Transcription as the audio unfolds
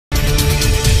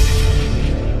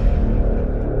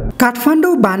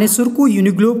काठमाडौँ बानेश्वरको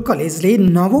युनिग्लोब कलेजले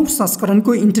 9औं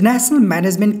संस्करणको international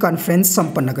management conference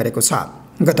सम्पन्न गरेको छ।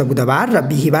 गत बुधबार र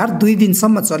बिहीबार 2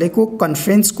 दिनसम्म चलेको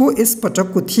कन्फरेन्सको यस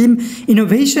पटकको theme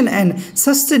innovation and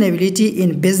sustainability in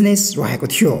business रहेको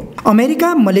थियो। अमेरिका,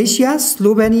 मलेसिया,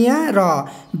 स्लोभेनिया र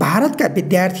भारतका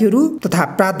विद्यार्थीहरू तथा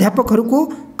प्राध्यापकहरूको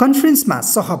कन्फरेन्समा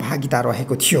सहभागिता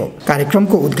रहेको थियो।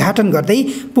 कार्यक्रमको उद्घाटन गर्दै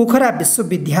पोखरा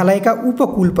विश्वविद्यालयका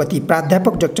उपकुलपति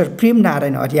प्राध्यापक डाक्टर प्रेम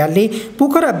नारायण अर्यालले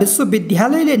पोखरा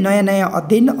विश्वविद्यालयले नयाँ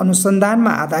अध्ययन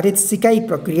अनुसन्धानमा आधारित सिकाइ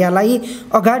प्रक्रियालाई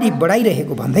अगाडि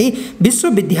बढाइरहेको भन्दै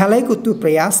विश्वविद्यालयको त्यो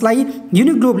प्रयासलाई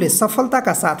युनिग्लोबले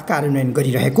सफलताका साथ कार्यान्वयन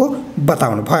गरिरहेको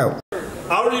बताउनुभयो।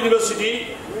 Our university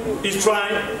is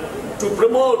trying to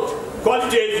promote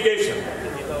quality education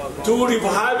through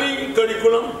reviving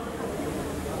curriculum,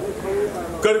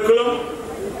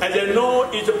 as I know,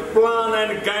 is a plan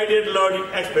and guided learning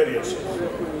experience.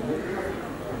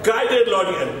 Guided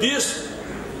learning, and this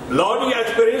learning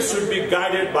experience should be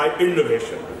guided by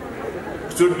innovation,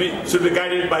 should be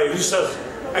guided by research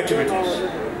activities.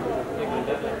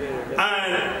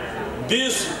 And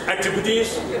these activities,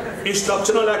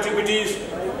 instructional activities,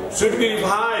 should be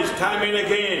revised time and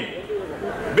again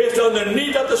based on the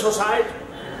need of the society.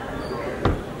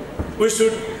 We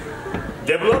should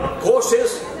develop courses,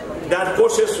 that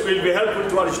courses will be helpful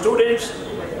to our students,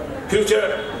 future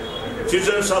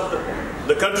citizens of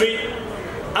the country.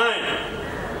 And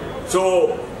so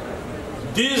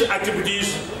these activities,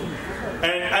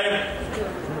 and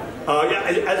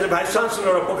as the Vice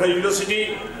Chancellor of Pokhara University,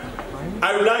 I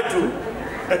would like to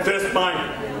express my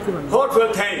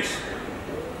heartfelt thanks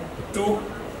to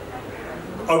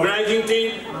organizing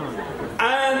team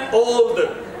and all the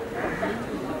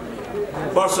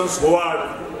persons who are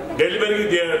delivering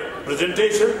their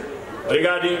presentation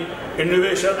regarding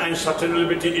innovation and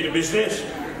sustainability in business.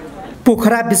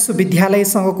 Pokhara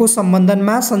विश्वविद्यालयसँगको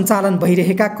सम्बन्धनमा सञ्चालन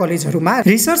भइरहेका कलेजहरूमा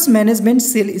research management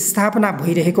sale स्थापना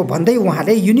भइरहेको भन्दै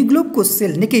उहाँले युनिग्लोबको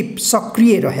sale निकै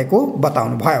सक्रिय रहेको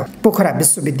बताउनुभयो। पोखरा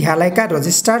विश्वविद्यालयका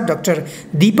रजिस्ट्रार डाक्टर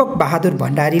दीपक बहादुर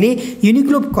भण्डारीले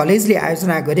युनिग्लोब कलेजले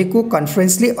आयोजना गरेको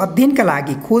कन्फरेन्सले अध्ययनका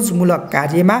लागि खोजमूलक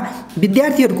कार्यमा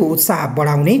विद्यार्थीहरूको उत्साह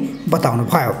बढाउने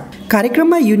बताउनुभयो।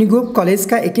 कार्यक्रममा युनिग्लोब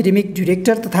कलेजका एकाडेमिक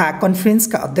डाइरेक्टर तथा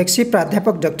कन्फरेन्सका अध्यक्ष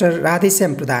प्राध्यापक डाक्टर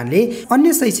राधेश्याम प्रधानले अन्य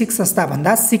शैक्षिक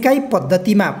संस्थाभन्दा सिकाइ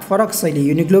पद्धतिमा फरक शैली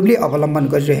युनिग्लोबले अवलम्बन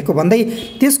गरिरहेको भन्दै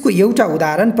त्यसको एउटा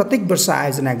उदाहरण प्रत्येक वर्ष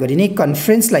आयोजना गरिने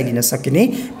कन्फरेन्सलाई लिन सकिने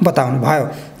बताउनुभयो।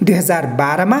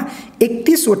 2012 मा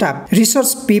 31 वटा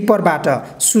रिसर्च पेपरबाट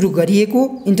सुरु गरिएको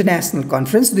इन्टरनेशनल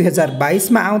कन्फरेन्स 2022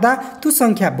 मा आउँदा त्यो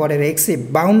संख्या बढेर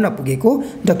 152 पुगेको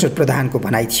डाक्टर प्रधानको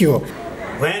भनाइ थियो।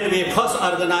 When we first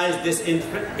organized this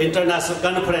international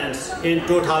conference in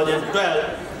 2012,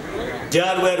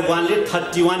 there were only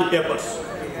 31 papers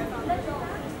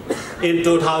in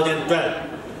 2012.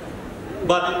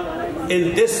 But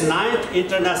in this 9th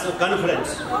international conference,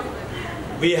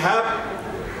 we have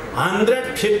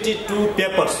 152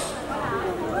 papers.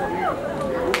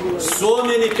 So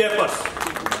many papers.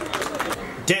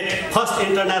 That first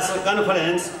international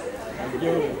conference,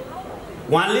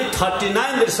 only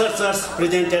 39 researchers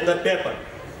presented the paper.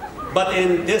 But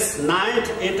in this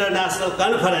 9th international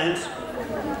conference,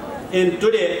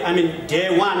 day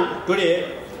 1 today,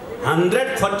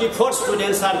 144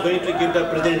 students are going to give the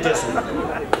presentation.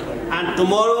 And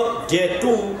tomorrow, day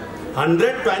 2,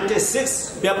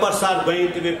 126 papers are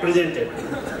going to be presented.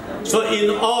 So in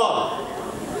all,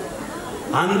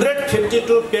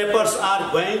 152 papers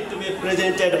are going to be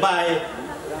presented by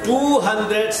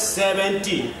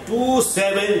 270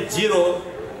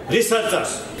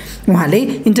 researchers. उहाँले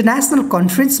international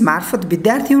conference मार्फत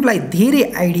विद्यार्थीहरूलाई धेरै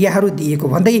आइडियाहरू दिएको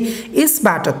भन्दै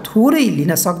यसबाट थोरै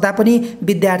लिन सक्दा पनि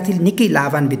विद्यार्थी निकै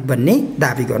लाभान्वित बन्ने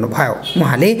दाबी गर्नुभयो।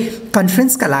 उहाँले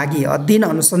कन्फरेन्सका लागि अध्ययन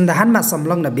अनुसन्धानमा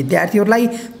संलग्न विद्यार्थीहरूलाई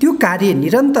त्यो कार्य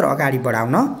निरन्तर अगाडि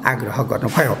बढाउन आग्रह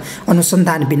गर्नुभयो।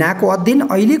 अनुसन्धान बिनाको अध्ययन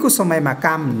अहिलेको समयमा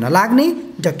काम नलाग्ने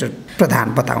डाक्टर प्रधान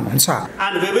बताउनुहुन्छ।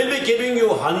 And we will be giving you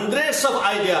hundreds of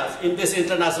ideas in this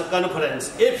international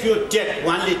conference. If you take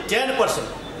only 10%,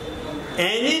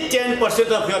 any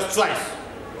 10% of your choice,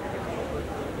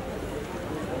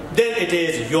 then it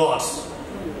is yours,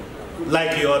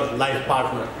 like your life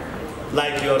partner,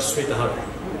 like your sweetheart.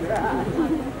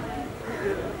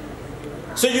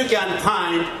 So you can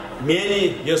find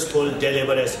many useful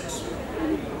deliberations.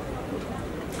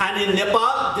 And in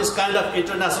Nepal, this kind of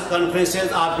international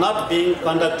conferences are not being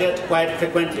conducted quite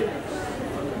frequently.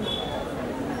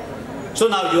 So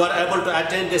now you are able to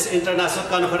attend this international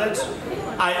conference.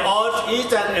 I urge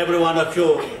each and every one of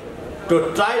you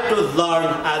to try to learn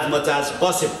as much as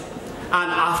possible.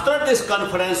 And after this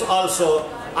conference also,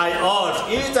 I urge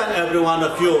each and every one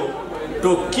of you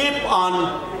to keep on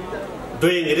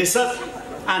doing research,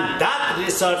 and that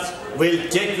research will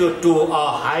take you to a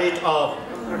height of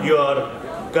your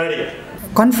career.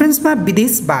 कन्फरेन्समा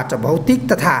विदेशबाट भौतिक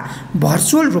तथा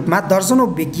virtual रूपमा दर्जनौं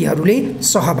विज्ञहरूले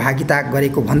सहभागिता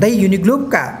गरेको भन्दै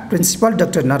युनिग्लोबका principal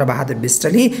doctor Narbahadur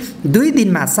बिष्टले 2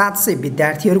 दिनमा 700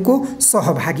 विद्यार्थीहरूको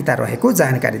सहभागिता रहेको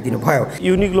जानकारी दिनुभयो।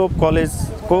 युनिग्लोब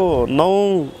कलेजको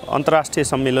 9औं अन्तर्राष्ट्रिय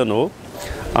सम्मेलन हो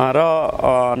र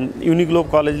युनिग्लोब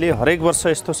कलेजले हरेक वर्ष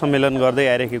यस्तो सम्मेलन गर्दै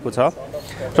आइरहेको छ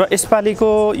र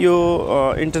यसपालिको यो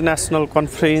इन्टरनेसनल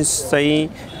कन्फरेन्स चाहिँ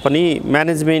पनि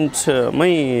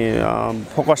म्यानेजमेन्टमै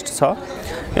फोकस्ड छ।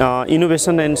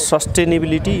 Innovation and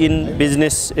sustainability in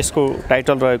business यसको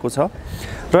टाइटल रहेको छ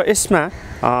र यसमा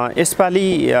यसपालि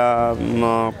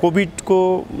कोभिडको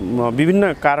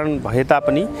विभिन्न कारण भए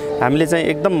तापनि हामीले चाहिँ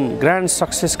एकदम ग्रान्ड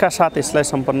सक्सेसका साथ यसलाई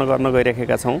सम्पन्न गर्न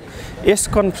गइरहेका छौँ। यस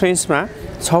कन्फरेन्समा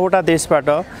 6वटा देशबाट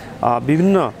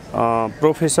विभिन्न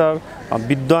प्रोफेसर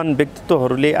विद्वान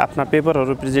व्यक्तित्वहरूले आफ्ना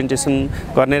पेपरहरू प्रेजेन्टेसन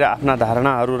गर्ने र आफ्ना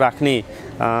धारणाहरू राख्ने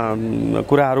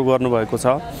कुराहरू गर्नुभएको छ।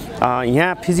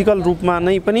 यहाँ फिजिकल रूपमा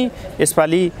नै पनि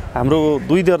यसपालि हाम्रो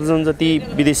 2 दर्जन जति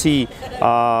विदेशी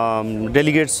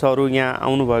डेलिगेट्सहरू यहाँ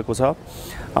आउनुभएको छ।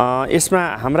 यसमा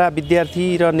हाम्रा विद्यार्थी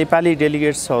र नेपाली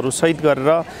डेलिगेट्सहरू सहित गरेर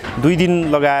 2 दिन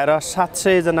लगाएर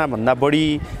 700 जना भन्दा बढी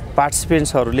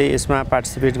पार्टिसिपेन्ट्सहरूले यसमा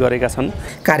पार्टिसिपेट गरेका छन्।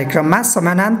 कार्यक्रममा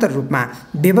समानान्तर रूपमा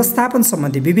व्यवस्थापन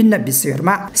सम्बन्धी विभिन्न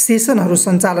विषयहरूमा सेसनहरू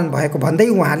सञ्चालन भएको भन्दै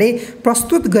उहाँले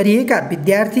प्रस्तुत गरिएका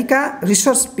विद्यार्थीका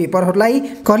रिसर्च पेपरहरूलाई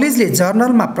कलेजले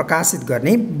जर्नलमा प्रकाशित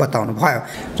गर्ने बताउनुभयो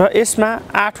र यसमा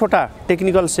 8वटा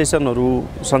टेक्निकल सेसनहरू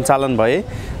सञ्चालन भए।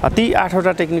 ती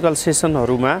 8वटा टेक्निकल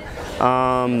सेसनहरूमा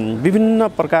विभिन्न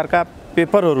प्रकारका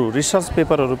पेपरहरू रिसर्च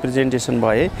पेपरहरू प्रेजेन्टेसन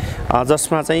भए,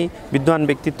 जसमा चाहिँ विद्वान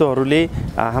व्यक्तित्वहरूले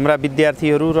हाम्रा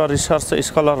विद्यार्थीहरू र रिसर्च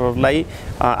स्कलरहरूलाई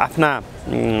आफ्ना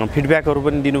फिडब्याकहरू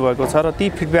पनि दिनुभएको छ र ती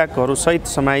फिडब्याकहरू सहित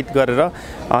समाहित गरेर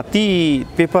ती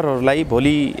पेपरहरूलाई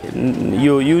भोलि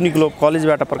यो युनिग्लोब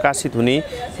कलेजबाट प्रकाशित हुने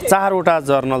 4वटा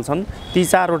जर्नल छन्, ती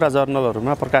 4वटा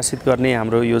जर्नलहरूमा प्रकाशित गर्ने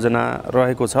हाम्रो योजना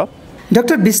रहेको छ।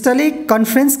 डाक्टर बिष्टले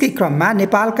कन्फरेन्सकै क्रममा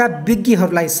नेपालका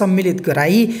विज्ञहरूलाई सम्मिलित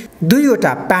गराई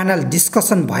 2वटा प्यानल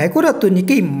डिस्कसन भएको र त्यो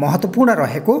निकै महत्त्वपूर्ण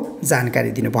रहेको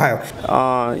जानकारी दिनुभयो।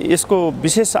 यसको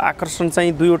विशेष आकर्षण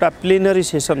चाहिँ 2वटा प्लेनरी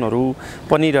सेसनहरू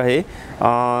पनि रहे,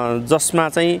 जसमा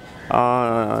चाहिँ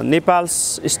Nepal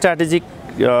strategic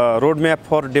roadmap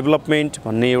for development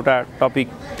भन्ने एउटा टपिक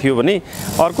थियो भने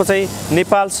अर्को चाहिँ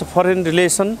Nepals foreign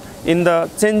relation in the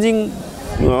changing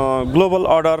global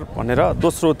order भनेर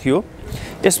दोस्रो थियो।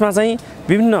 यसमा चाहिँ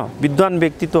विभिन्न विद्वान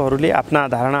व्यक्तित्वहरूले आफ्ना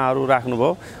धारणाहरू राख्नुभयो,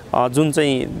 जुन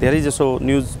चाहिँ धेरैजसो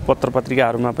न्युज पत्र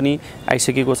पत्रिकाहरूमा पनि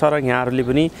आइसकेको छ र यहाँहरूले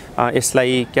पनि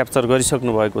यसलाई क्याप्चर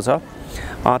गरिसक्नु भएको छ।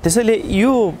 त्यसैले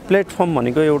यो प्लेटफर्म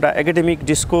भनेको एउटा एकाडेमिक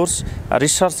डिस्कोर्स,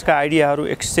 रिसर्चका आइडियाहरू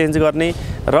एक्सचेन्ज गर्ने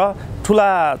र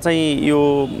ठुला चाहिँ यो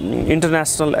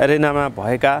इन्टरनेसनल एरेनामा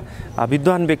भएका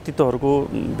विद्वान व्यक्तित्वहरूको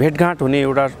भेटघाट हुने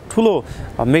एउटा ठुलो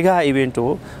मेगा इभेन्ट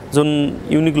हो, जुन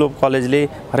युनिग्लोब कलेजले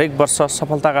हरेक वर्ष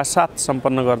सफलताका साथ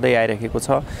सम्पन्न गर्दै आइरहेको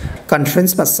छ।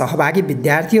 कन्फरेन्समा सहभागी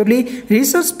विद्यार्थीहरूले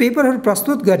रिसर्च पेपरहरू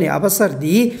प्रस्तुत गर्ने अवसर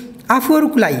दिए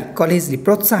आफूहरूलाई कलेजले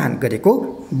प्रोत्साहन गरेको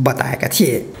बताएका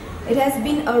थिए। It has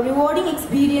been a rewarding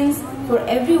experience for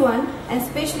everyone, and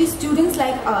especially students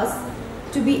like us,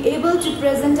 to be able to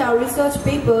present our research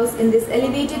papers in this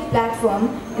elevated platform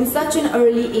in such an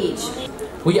early age.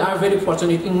 We are very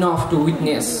fortunate enough to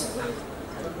witness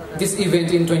this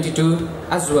event in 22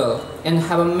 as well and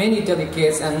have many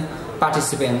delegates and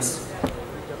participants.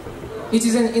 It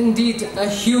is indeed a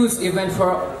huge event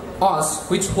for us,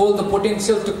 which hold the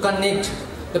potential to connect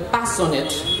the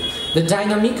passionate, the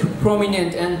dynamic,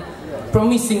 prominent and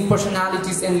promising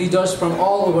personalities and leaders from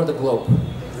all over the globe.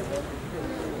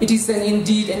 It is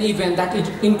indeed an event that it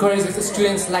encourages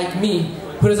students like me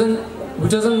who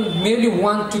doesn't merely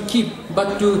want to keep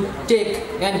but to take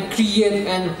and create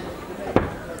and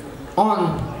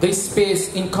on this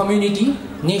space in community,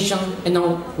 nation and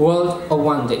our world of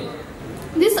one day.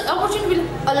 This opportunity will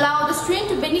allow the student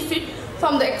to benefit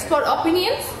from the expert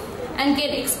opinions and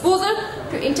get exposure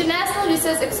to international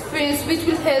research experience, which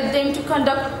will help them to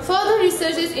conduct further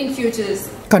researches in futures.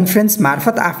 Conference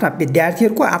मार्फत आफ्ना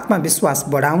विद्यार्थीहरूको आत्मविश्वास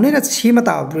बढाउने र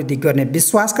क्षमता अभिवृद्धि गर्ने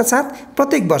विश्वासका साथ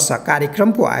प्रत्येक वर्ष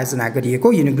कार्यक्रमको आयोजना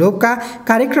गरिएको युनिग्लोबका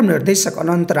कार्यक्रम निर्देशक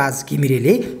अनन्तराज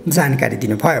घिमिरेले जानकारी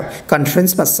दिनुभयो।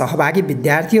 कन्फरेन्समा सहभागी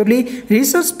विद्यार्थीहरूले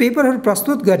रिसर्च पेपरहरू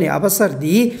प्रस्तुत गर्ने अवसर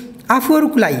दिए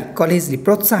आफूहरूलाई कलेजले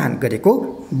प्रोत्साहन गरेको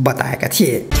बताएका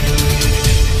थिए।